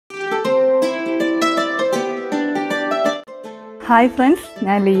Hi friends,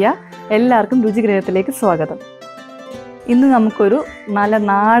 ഞാൻ ലിയ. എല്ലാവർക്കും രുചി ഗൃഹത്തിലേക്ക് സ്വാഗതം. ഇന്ന് നമുക്കൊരു നല്ല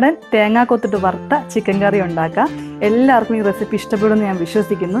നാടൻ തേങ്ങാ കൊത്തിട്ട് വറുത്ത ചിക്കൻ കറി ഉണ്ടാക്കാം. എല്ലാവർക്കും ഈ റെസിപ്പി ഇഷ്ടപ്പെടുമെന്ന് ഞാൻ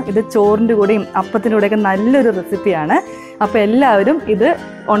വിശ്വസിക്കുന്നു. ഇത് ചോറിൻ്റെ കൂടെയും അപ്പത്തിൻ്റെ കൂടെയൊക്കെ നല്ലൊരു റെസിപ്പിയാണ്. അപ്പോൾ എല്ലാവരും ഇത്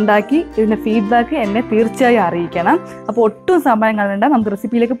ഉണ്ടാക്കി ഇതിൻ്റെ ഫീഡ്ബാക്ക് എന്നെ തീർച്ചയായും അറിയിക്കണം. അപ്പോൾ ഒട്ടും സമയം കളയണ്ട, നമുക്ക്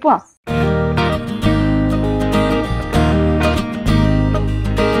റെസിപ്പിയിലേക്ക് പോവാം.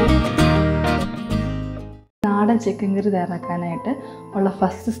 നാടൻ ചിക്കൻ കറി തയ്യാറാക്കാനായിട്ട് ഉള്ള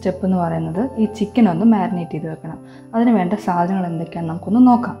ഫസ്റ്റ് സ്റ്റെപ്പ് എന്ന് പറയുന്നത് ഈ ചിക്കൻ ഒന്ന് മാരിനേറ്റ് ചെയ്ത് വെക്കണം. അതിന് വേണ്ട സാധനങ്ങൾ എന്തൊക്കെയാണെന്ന് നമുക്കൊന്ന്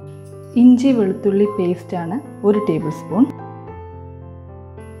നോക്കാം. ഇഞ്ചി വെളുത്തുള്ളി പേസ്റ്റാണ് 1 ടേബിൾ സ്പൂൺ,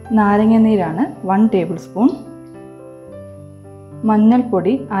 നാരങ്ങ നീരാണ് 1 ടേബിൾ സ്പൂൺ,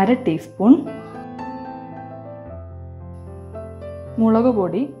 മഞ്ഞൾപ്പൊടി 1/2 ടീസ്പൂൺ, മുളക്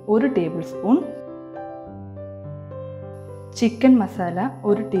പൊടി 1 table spoon, chicken masala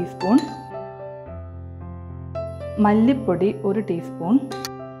 1 teaspoon, മല്ലിപ്പൊടി 1 ടീസ്പൂൺ,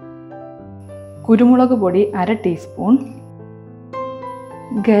 കുരുമുളക് പൊടി 1/2 ടീസ്പൂൺ,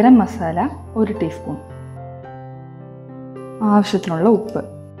 ഗരം മസാല 1 ടീസ്പൂൺ, ആവശ്യത്തിനുള്ള ഉപ്പ്.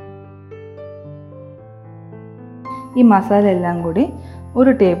 ഈ മസാല എല്ലാം കൂടി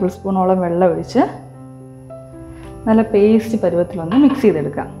 1 ടേബിൾ സ്പൂണോളം വെള്ളം ഒഴിച്ച് നല്ല പേസ്റ്റ് പരുവത്തിലൊന്ന് മിക്സ്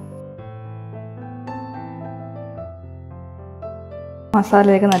ചെയ്തെടുക്കാം.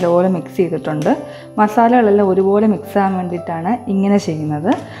 മസാലയൊക്കെ നല്ലപോലെ മിക്സ് ചെയ്തിട്ടുണ്ട്. മസാലകളെല്ലാം ഒരുപോലെ മിക്സ് ആകാൻ വേണ്ടിയിട്ടാണ് ഇങ്ങനെ ചെയ്യുന്നത്.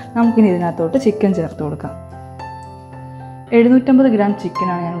 നമുക്കിനി ഇതിനകത്തോട്ട് ചിക്കൻ ചേർത്ത് കൊടുക്കാം. 750 ഗ്രാം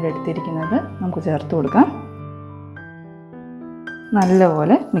ചിക്കനാണ് ഞാനിവിടെ എടുത്തിരിക്കുന്നത്. നമുക്ക് ചേർത്ത് കൊടുക്കാം.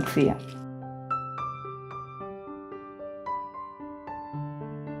 നല്ലപോലെ മിക്സ് ചെയ്യാം.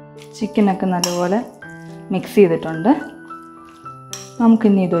 ചിക്കനൊക്കെ നല്ലപോലെ മിക്സ് ചെയ്തിട്ടുണ്ട്.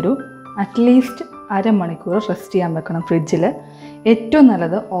 നമുക്കിനി ഇതൊരു അറ്റ്ലീസ്റ്റ് അരമണിക്കൂർ റെസ്റ്റ് ചെയ്യാൻ വെക്കണം ഫ്രിഡ്ജിൽ. ഏറ്റവും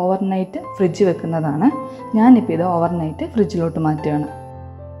നല്ലത് ഓവർനൈറ്റ് ഫ്രിഡ്ജ് വെക്കുന്നതാണ്. ഞാനിപ്പോൾ ഇത് ഓവർനൈറ്റ് ഫ്രിഡ്ജിലോട്ട് മാറ്റുകയാണ്.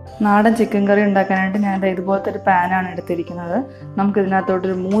 നാടൻ ചിക്കൻ കറി ഉണ്ടാക്കാനായിട്ട് ഞാൻ ഇതുപോലത്തെ ഒരു പാനാണ് എടുത്തിരിക്കുന്നത്.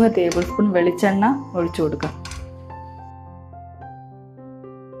 നമുക്കിതിനകത്തോട്ടൊരു 3 ടേബിൾ സ്പൂൺ വെളിച്ചെണ്ണ ഒഴിച്ചു കൊടുക്കാം.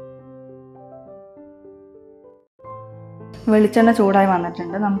 വെളിച്ചെണ്ണ ചൂടായി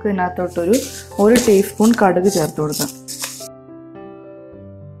വന്നിട്ടുണ്ട്. നമുക്ക് ഇതിനകത്തോട്ടൊരു 1 ടീസ്പൂൺ കടുക് ചേർത്ത് കൊടുക്കാം.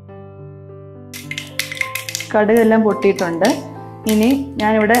 കടുകെല്ലാം പൊട്ടിയിട്ടുണ്ട്. ഇനി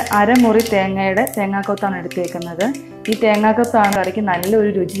ഞാനിവിടെ അരമുറി തേങ്ങാക്കൊത്താണ് എടുത്തേക്കുന്നത്. ഈ തേങ്ങാക്കൊത്താണ് കറിക്ക് നല്ലൊരു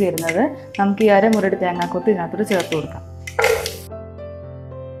രുചി തരുന്നത്. നമുക്ക് ഈ അരമുറിയുടെ തേങ്ങാക്കൊത്ത് ഇതിനകത്തോട്ട് ചേർത്ത് കൊടുക്കാം.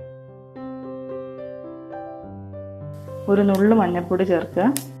 ഒരു നുള്ളു മഞ്ഞൾപ്പൊടി ചേർക്കുക,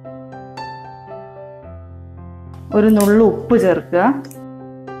 ഒരു നുള്ളു ഉപ്പ് ചേർക്കുക.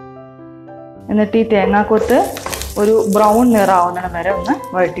 എന്നിട്ട് ഈ തേങ്ങാക്കൊത്ത് ഒരു ബ്രൗൺ നിറമാവുന്ന വരെ ഒന്ന്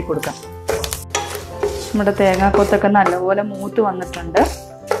വഴറ്റി കൊടുക്കാം. നമ്മുടെ തേങ്ങാക്കൊത്തൊക്കെ നല്ലപോലെ മൂത്ത് വന്നിട്ടുണ്ട്.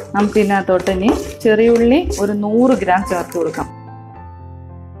 നമുക്ക് ഇതിനകത്തോട്ട് ഇനി ചെറിയുള്ളി ഒരു 100 ഗ്രാം ചേർത്ത് കൊടുക്കാം.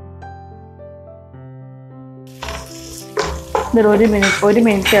 ഇത് ഒരു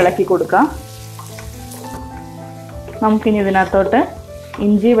മിനിറ്റ് ഇളക്കി കൊടുക്കാം. നമുക്കിനി ഇതിനകത്തോട്ട്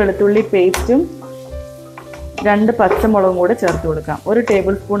ഇഞ്ചി വെളുത്തുള്ളി പേസ്റ്റും 2 പച്ചമുളകും കൂടെ ചേർത്ത് കൊടുക്കാം. 1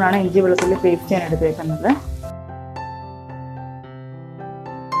 ടേബിൾ സ്പൂണാണ് ഇഞ്ചി വെളുത്തുള്ളി പേസ്റ്റ് ഞാൻ എടുത്തേക്കുന്നത്.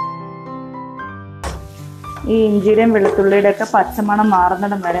 ഈ ഇഞ്ചിയുടെയും വെളുത്തുള്ളിയുടെ ഒക്കെ പച്ചമണം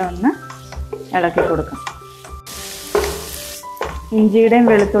മാറുന്നിടം വരെ ഒന്ന് ഇളക്കി കൊടുക്കാം. ഇഞ്ചിയുടെയും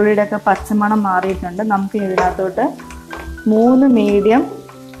വെളുത്തുള്ളിയുടെ ഒക്കെ പച്ചമണം മാറിയിട്ടുണ്ട്. നമുക്ക് ഇതിനകത്തോട്ട് 3 മീഡിയം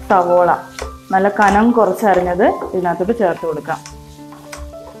സവോള നല്ല കനം കുറച്ചരിഞ്ഞത് ഇതിനകത്തോട്ട് ചേർത്ത് കൊടുക്കാം.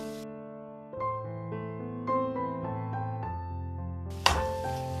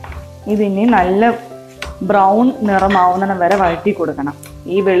 ഇതിനി നല്ല ബ്രൗൺ നിറമാവുന്നിടം വരെ വഴറ്റി കൊടുക്കണം.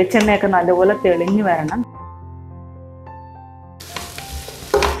 ഈ വെളിച്ചെണ്ണയൊക്കെ നല്ലപോലെ തെളിഞ്ഞു വരണം.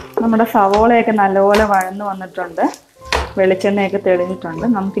 നമ്മുടെ സവോളയൊക്കെ നല്ലപോലെ വഴന്നു വന്നിട്ടുണ്ട്. വെളിച്ചെണ്ണയൊക്കെ തെളിഞ്ഞിട്ടുണ്ട്.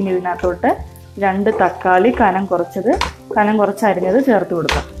 നമുക്കിനി ഇതിനകത്തോട്ട് 2 തക്കാളി കനം കുറച്ചരിഞ്ഞത് ചേർത്ത്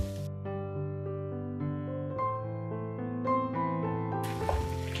കൊടുക്കാം.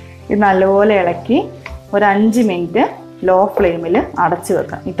 ഇത് നല്ലപോലെ ഇളക്കി ഒരു 5 മിനിറ്റ് ലോ ഫ്ലെയിമിൽ അടച്ചു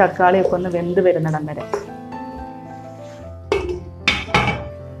വെക്കാം. ഈ തക്കാളിയൊക്കെ ഒന്ന് വെന്ത് വരുന്നിടം വരെ.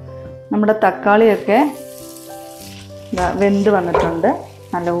 നമ്മുടെ തക്കാളിയൊക്കെ വെന്ത് വന്നിട്ടുണ്ട്,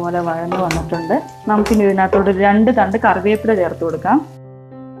 നല്ലപോലെ വഴന്നു വന്നിട്ടുണ്ട്. നമുക്കിനി ഇതിനകത്തോട്ട് 2 തണ്ട് കറിവേപ്പില ചേർത്ത് കൊടുക്കാം.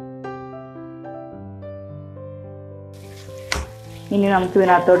 ഇനി നമുക്ക്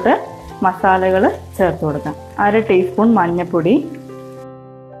ഇതിനകത്തോട്ട് മസാലകൾ ചേർത്ത് കൊടുക്കാം. 1/2 ടീസ്പൂൺ മഞ്ഞൾപ്പൊടി,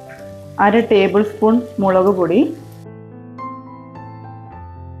 1/2 ടേബിൾ സ്പൂൺ മുളക് പൊടി,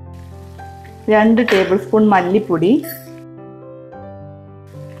 2 ടേബിൾ സ്പൂൺ മല്ലിപ്പൊടി,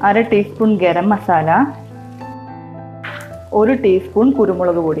 1/2 ടീസ്പൂൺ ഗരം മസാല, 1 ടീസ്പൂൺ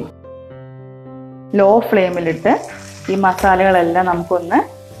കുരുമുളക് പൊടി. ലോ ഫ്ലെയിമിലിട്ട് ഈ മസാലകളെല്ലാം നമുക്കൊന്ന്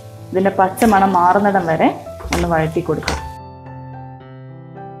ഇതിൻ്റെ പച്ചമണം മാറുന്നിടം വരെ ഒന്ന് വഴറ്റി കൊടുക്കാം.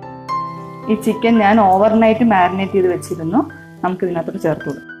 ഈ ചിക്കൻ ഞാൻ ഓവർനൈറ്റ് മാരിനേറ്റ് ചെയ്ത് വെച്ചിരുന്നു. നമുക്ക് ഇതിനകത്തോട്ട് ചേർത്ത്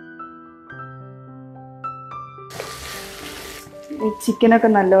കൊടുക്കാം. ഈ ചിക്കനൊക്കെ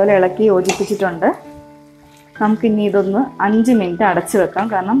നല്ലപോലെ ഇളക്കി യോജിപ്പിച്ചിട്ടുണ്ട്. നമുക്കിനി ഇതൊന്ന് 5 മിനിറ്റ് അടച്ചു വെക്കാം.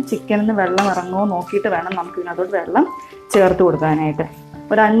 കാരണം ചിക്കനിൽ നിന്ന് വെള്ളം ഇറങ്ങുമോ നോക്കിയിട്ട് വേണം നമുക്ക് ഇതിനകത്തോട്ട് വെള്ളം ചേർത്ത് കൊടുക്കാനായിട്ട്.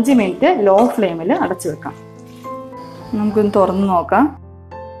 ഒരു 5 മിനിറ്റ് ലോ ഫ്ലെയിമിൽ അടച്ചു വെക്കാം. നമുക്കൊന്ന് തുറന്ന് നോക്കാം.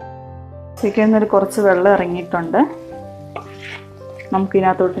 ചിക്കനിൽ നിന്ന് കുറച്ച് വെള്ളം ഇറങ്ങിയിട്ടുണ്ട്.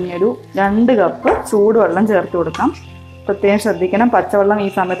 നമുക്കിതിനകത്തോട്ട് ഇനി ഒരു 2 കപ്പ് ചൂടുവെള്ളം ചേർത്ത് കൊടുക്കാം. പ്രത്യേകം ശ്രദ്ധിക്കണം, പച്ചവെള്ളം ഈ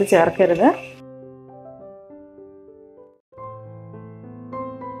സമയത്ത് ചേർക്കരുത്.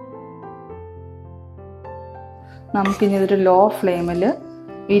 നമുക്കിനി ഇതൊരു ലോ ഫ്ലെയിമിൽ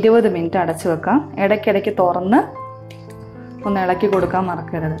 20 മിനിറ്റ് അടച്ചു വെക്കാം. ഇടയ്ക്കിടയ്ക്ക് തുറന്ന് ഒന്ന് ഇളക്കി കൊടുക്കാൻ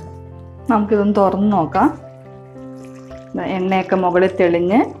മറക്കരുത്. നമുക്കിതൊന്ന് തുറന്ന് നോക്കാം. എണ്ണയൊക്കെ മുകളിൽ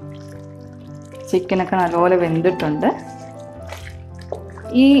തെളിഞ്ഞ് ചിക്കനൊക്കെ നല്ലപോലെ വെന്തിട്ടുണ്ട്.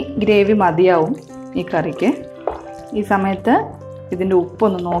 ഈ ഗ്രേവി മതിയാവും ഈ കറിക്ക്. ഈ സമയത്ത് ഇതിൻ്റെ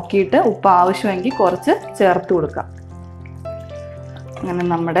ഉപ്പൊന്ന് നോക്കിയിട്ട് ഉപ്പ് ആവശ്യമെങ്കിൽ കുറച്ച് ചേർത്ത് കൊടുക്കാം. അങ്ങനെ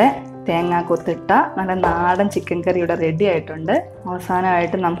നമ്മുടെ തേങ്ങാ കൊത്തിട്ട നല്ല നാടൻ ചിക്കൻ കറി ഇവിടെ റെഡി ആയിട്ടുണ്ട്.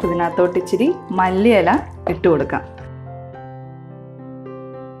 അവസാനമായിട്ട് നമുക്ക് ഇതിനകത്തോട്ട് ഇച്ചിരി മല്ലിയില ഇട്ട് കൊടുക്കാം.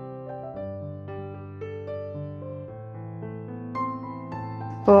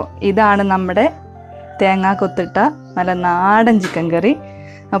 അപ്പോൾ ഇതാണ് നമ്മുടെ തേങ്ങാ കൊത്തിട്ട നല്ല നാടൻ ചിക്കൻ കറി.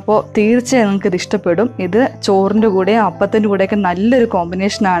 അപ്പോൾ തീർച്ചയായും നിങ്ങൾക്കിത് ഇഷ്ടപ്പെടും. ഇത് ചോറിൻ്റെ കൂടെയും അപ്പത്തിൻ്റെ കൂടെയൊക്കെ നല്ലൊരു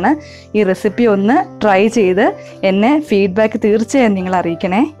കോമ്പിനേഷനാണ്. ഈ റെസിപ്പി ഒന്ന് ട്രൈ ചെയ്ത് എന്നെ ഫീഡ്ബാക്ക് തീർച്ചയായും നിങ്ങൾ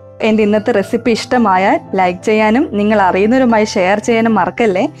അറിയിക്കണേ. എൻ്റെ ഇന്നത്തെ റെസിപ്പി ഇഷ്ടമായാൽ ലൈക്ക് ചെയ്യാനും നിങ്ങൾ അറിയുന്നവരുമായി ഷെയർ ചെയ്യാനും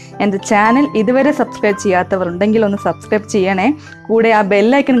മറക്കല്ലേ. എൻ്റെ ചാനൽ ഇതുവരെ സബ്സ്ക്രൈബ് ചെയ്യാത്തവർ ഉണ്ടെങ്കിൽ ഒന്ന് സബ്സ്ക്രൈബ് ചെയ്യണേ. കൂടെ ആ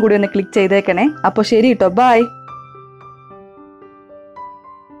ബെല്ലൈക്കൺ കൂടി ഒന്ന് ക്ലിക്ക് ചെയ്തേക്കണേ. അപ്പോൾ ശരി കേട്ടോ, ബൈ.